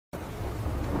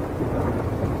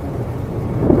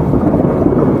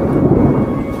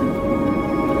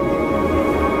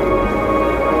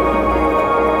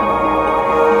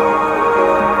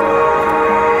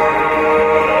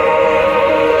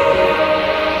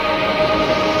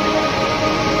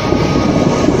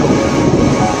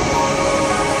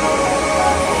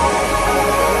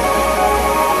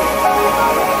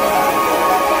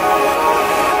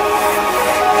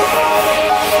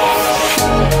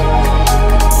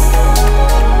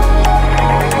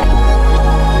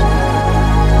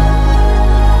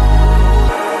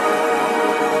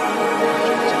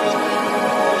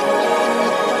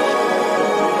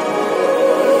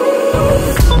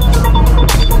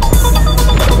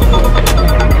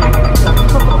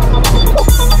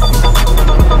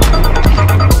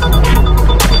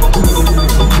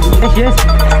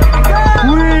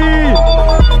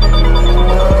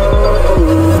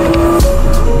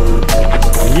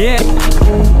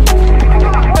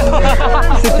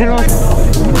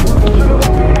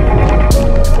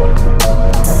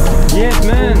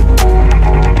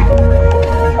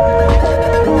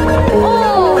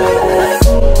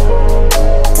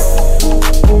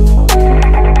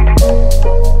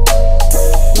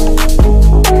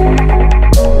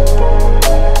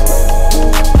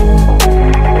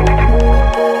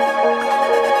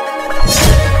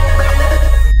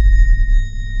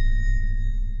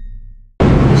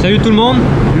tout le monde,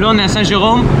 là on est à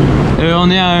Saint-Jérôme, on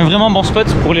est à un vraiment bon spot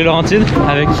pour les Laurentides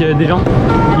avec des gens.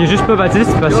 Il est juste pas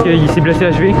Baptiste parce qu'il s'est blessé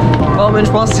à cheville. Oh mais je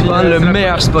pense que c'est le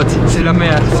meilleur spot. C'est le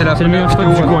meilleur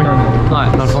spot du coin.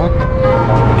 Ouais, dans le fond.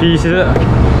 Puis c'est ça,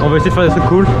 on va essayer de faire des trucs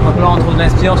cool. Donc là on trouve de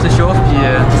l'inspiration, on s'échauffe puis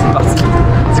c'est parti.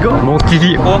 Let's go. Bon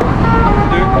Kiki, 3, 2,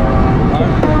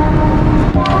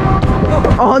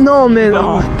 1. Oh non mais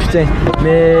non. Oh, putain.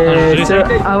 Mais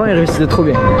avant il réussissait trop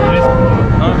bien.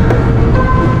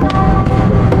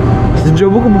 C'est déjà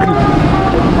beaucoup bouclé.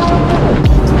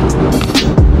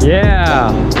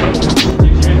 Yeah.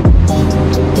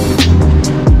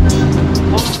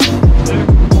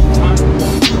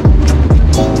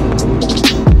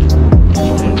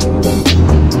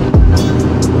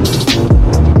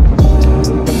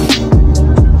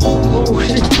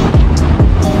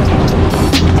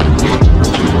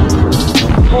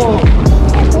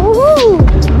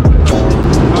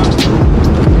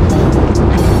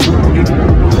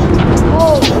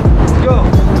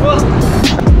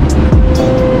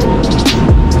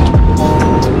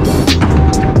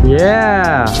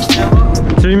 Yeah!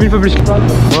 Tu l'as mis un peu plus.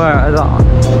 Ouais, attends.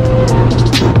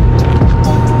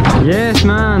 Yes,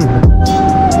 man!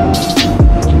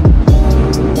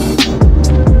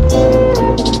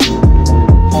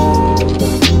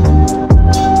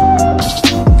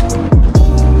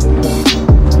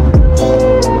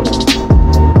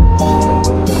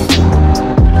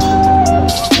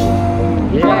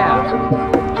 Yeah!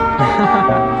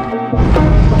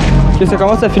 Ok, ça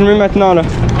commence à filmer maintenant là.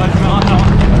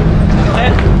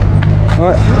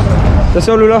 Ouais.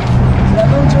 Attention Lola. C'est la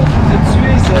bonne chose de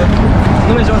tuer ça.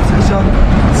 Non mais genre,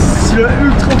 tu l'as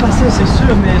ultra facile c'est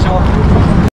sûr mais genre.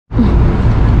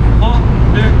 3,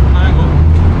 2, 1, go.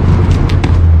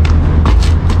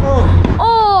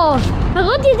 Oh! Par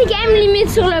contre, il était quand même limite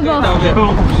sur le bord. J'ai pas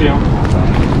beaucoup poussé hein.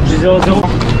 J'ai 0-0.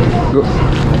 Go.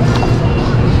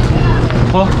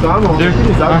 3, 2, 1.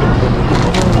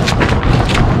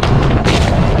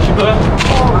 Je suis prêt.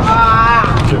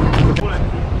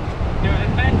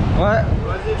 Ouais,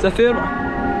 ça filme.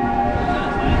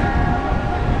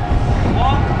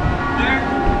 3, 2,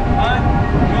 1,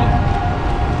 go.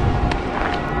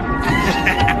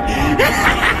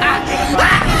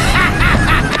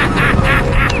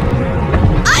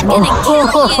 I'm gonna kill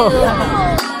you!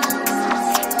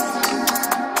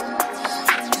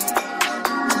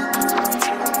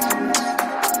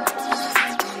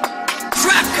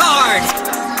 Trap card!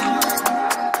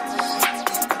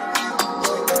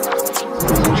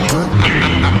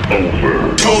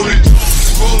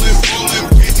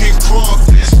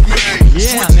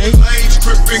 Yeah, mate.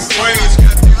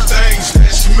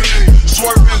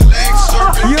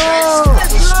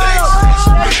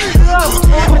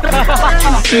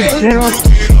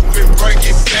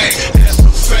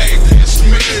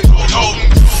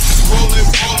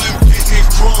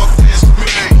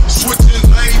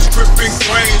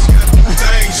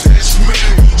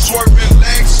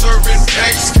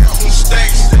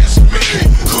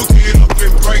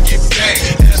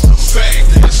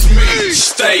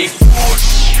 Stay forward.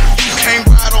 You can't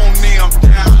ride on them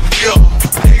down here.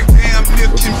 They damn near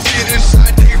can fit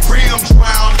inside they rims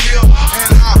round here.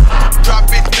 And I drop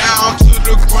it down to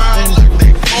the ground like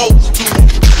they supposed to.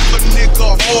 A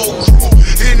nigga whole crew.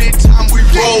 Anytime we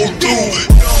roll through,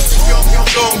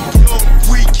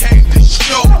 we came to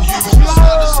show you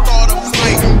how to start a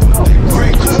fight. They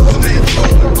break up and they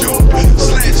do.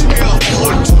 Sledge me up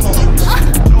or two.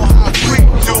 Know how we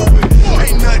do it.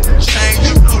 Ain't nothing changed.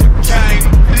 You know the game.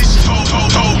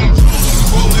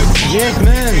 Yes,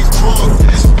 man!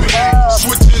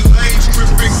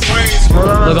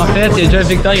 Donc en fait, il y a déjà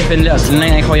Victor qui a fait une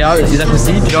ligne incroyable, Isaac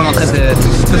aussi, puis là on est en train de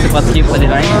tous se pratiquer pour des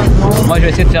lignes. Moi je vais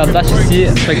essayer de faire dash ici,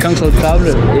 faire kong sur le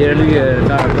table, et là lui faire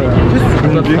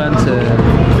un peu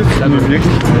la musique.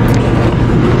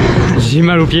 J'ai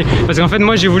mal aux pieds, parce qu'en fait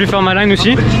moi j'ai voulu faire ma line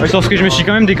aussi, sauf que je me suis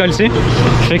quand même décalcé.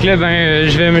 Fait que là ben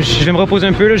je vais me reposer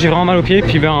un peu, là j'ai vraiment mal aux pieds,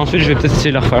 puis ben ensuite je vais peut-être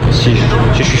essayer de la refaire si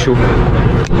je suis chaud.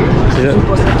 C'est ça. On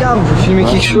passe la carte, je vais filmer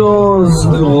quelque chose.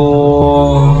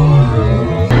 Oh.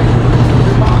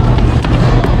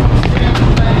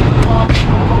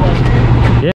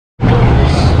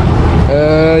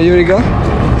 Yo les gars,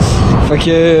 fait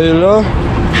que là,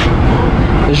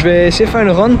 je vais essayer de faire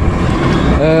une run.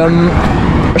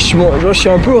 Je suis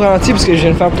un peu au ralenti parce que je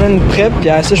viens de faire plein de prep, puis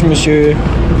à ça je me suis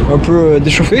un peu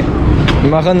déchauffé.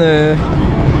 Ma run,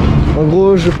 en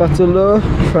gros, je vais partir là,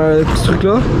 faire un petit truc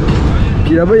là.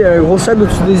 Puis là-bas, il y a un gros sable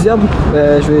au-dessus des herbes.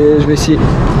 Je vais essayer.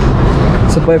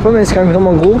 Ça paraît pas, mais c'est quand même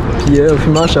vraiment gros. Puis au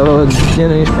filmage, ça va bien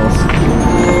aller, je pense.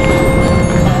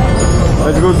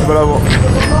 Let's go, tu vas l'avoir.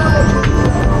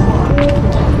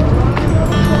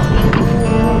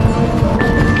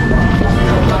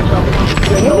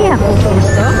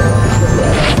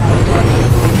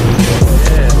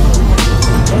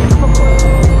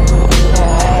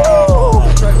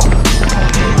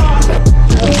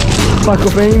 par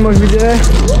compagnie, moi je vous dirais.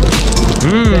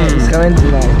 Il se ramène du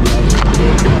live.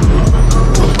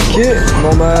 Ok,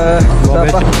 bon bah. Ça va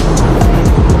pas.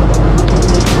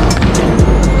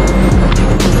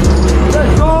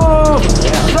 Let's go!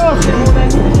 Ça, c'est mon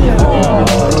ami!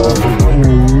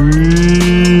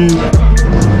 Oui!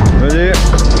 Allez!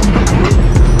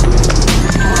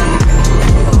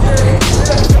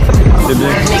 C'est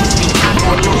bien.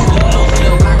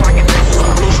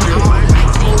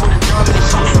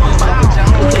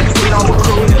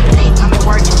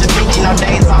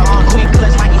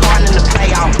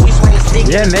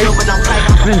 Yeah mec,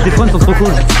 même tes phones sont trop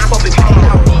cool.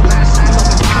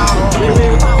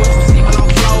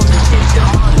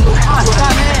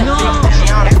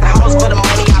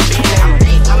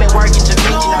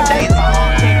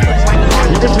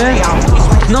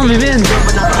 Non mais man.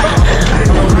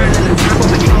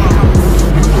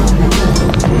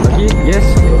 Ok, yes.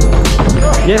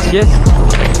 Yes, yes.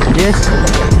 Yes.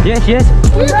 Yes, yes.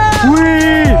 Oui.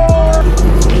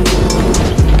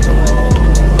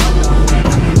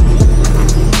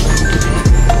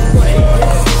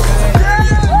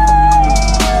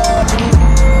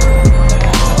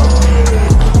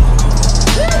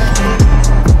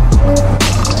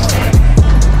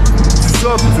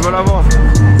 Tu vas l'avoir,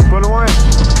 pas loin.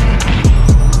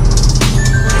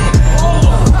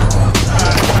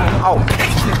 Oh.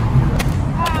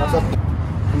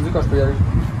 Tu me dis quand je peux y aller.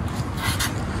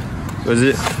 Vas-y.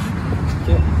 Ok.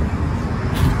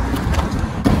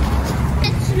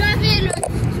 Tu l'avais le.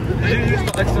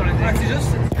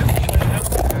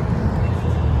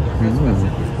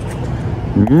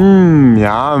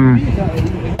 Miam.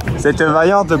 Cette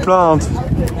vaillante plante.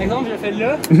 Exemple, je fais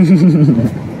là.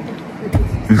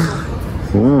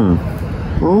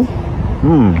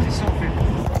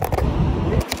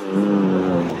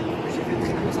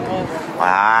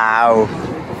 Waouh!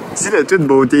 C'est de toute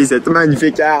beauté, cette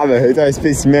magnifique arbre est un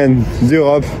spécimen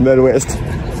d'Europe de l'Ouest.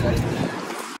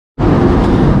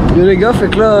 Yo les gars, fait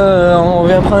que là, on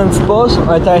vient prendre une petite pause.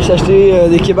 On est allé s'acheter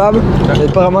des kebabs.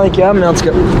 Pas vraiment des kebabs, mais en tout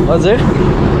cas, on va dire.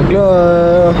 Fait que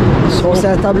là, on s'est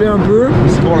attablé un peu.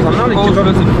 C'est pour l'ensemble, les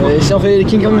kebabs. Ici, on fait les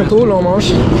King Kong Nato, là, on mange.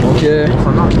 Donc,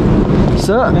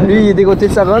 ça, lui, il est dégoûté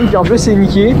de sa run, puis en plus, c'est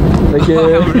Mickey. Fait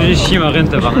que. J'ai chié ma reine,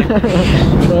 tabarnak.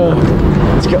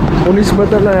 En tout cas, on est sous la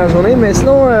dernière journée, mais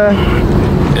sinon,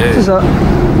 c'est ça.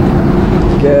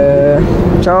 Donc,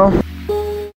 ciao.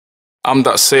 I'm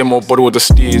that same old body with the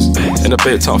steez. In a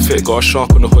baked outfit, got a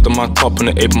shark on the hood of my top and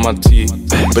the ape on my tee.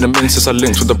 Been a minute since I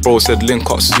linked with the bro, said link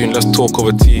up soon, let's talk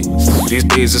over tea. These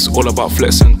days it's all about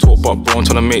flexing, talk about bro, I'm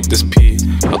trying to make this P.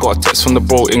 I got a text from the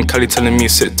bro in Cali telling me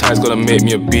sit tight's gonna make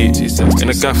me a beat. In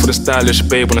a guy for the stylish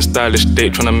babe on a stylish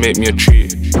date, trying to make me a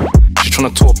treat. She's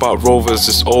tryna talk about rovers,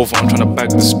 it's over, I'm tryna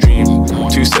bag this dream.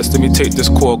 2 sets, let me take this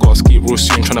call, gotta ski real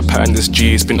soon, tryna pattern this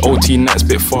G. It's been OT nights,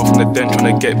 bit far from the den,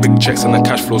 tryna get big checks and the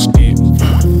cash flow speed.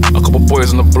 A couple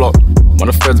boys on the block, man,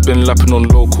 the feds been lapping on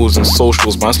locals and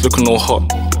socials, man, it's looking all hot.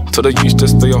 Tell the youth to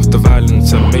stay off the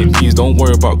violence and make peace, don't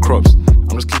worry about crops.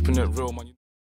 I'm just keeping it real, man.